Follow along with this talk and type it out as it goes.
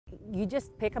you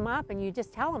just pick them up and you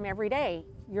just tell them every day,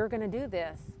 you're going to do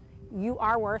this. You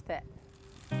are worth it.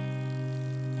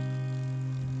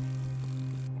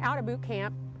 Out of boot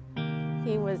camp,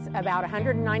 he was about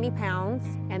 190 pounds,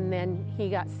 and then he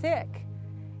got sick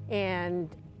and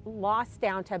lost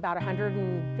down to about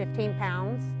 115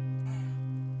 pounds.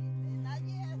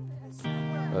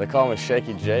 They call me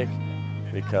Shaky Jake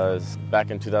because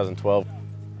back in 2012,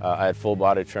 I had full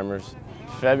body tremors.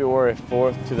 February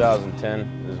 4th, 2010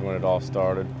 is when it all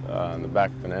started, in the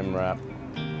back of an MRAP.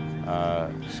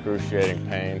 Excruciating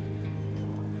pain.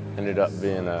 Ended up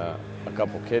being a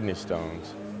couple kidney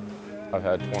stones. I've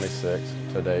had 26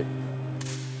 to date.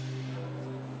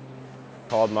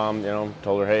 Called Mom, you know,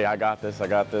 told her, hey, I got this.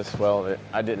 Well,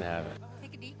 I didn't have it.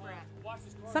 Take a deep breath.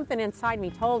 Something inside me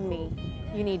told me,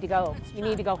 you need to go. You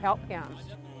need to go help him.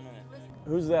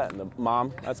 Who's that?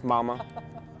 Mom? That's Mama.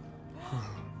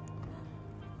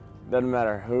 Doesn't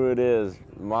matter who it is,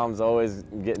 Mom's always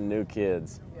getting new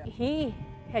kids. He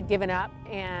had given up,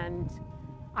 and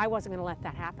I wasn't going to let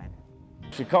that happen.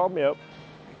 She called me up,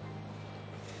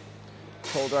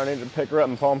 told her I needed to pick her up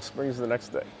in Palm Springs the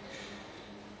next day.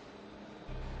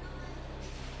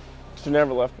 She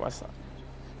never left my side.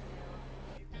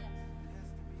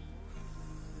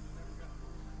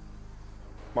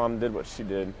 Mom did what she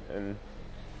did and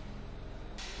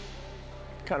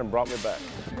kind of brought me back.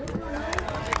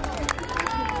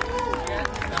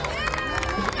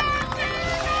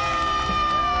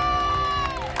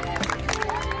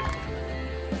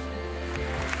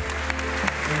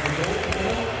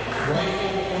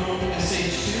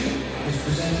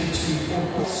 Presented to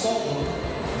Corporal Stalder,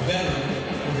 veteran,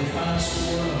 with a final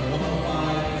score of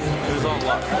 105. It was on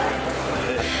luck.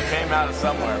 It came out of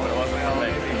somewhere, but it wasn't on me.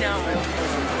 No.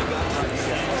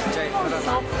 I'm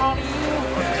so proud of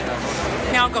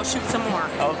you. Now go shoot some more.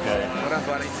 Okay. What up,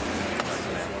 buddy?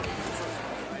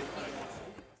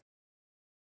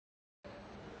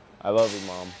 I love you,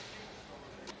 Mom.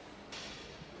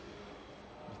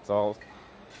 That's all.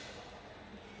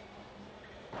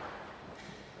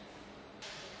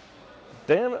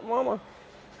 Damn it, Mama.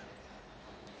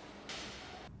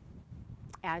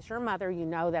 As your mother, you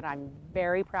know that I'm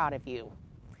very proud of you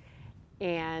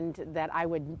and that I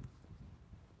would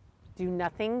do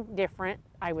nothing different.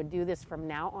 I would do this from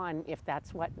now on if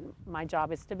that's what my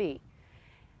job is to be.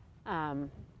 Hang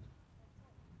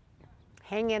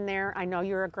in there. I know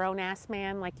you're a grown-ass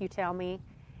man, like you tell me,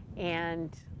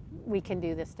 and we can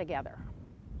do this together.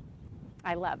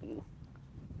 I love you.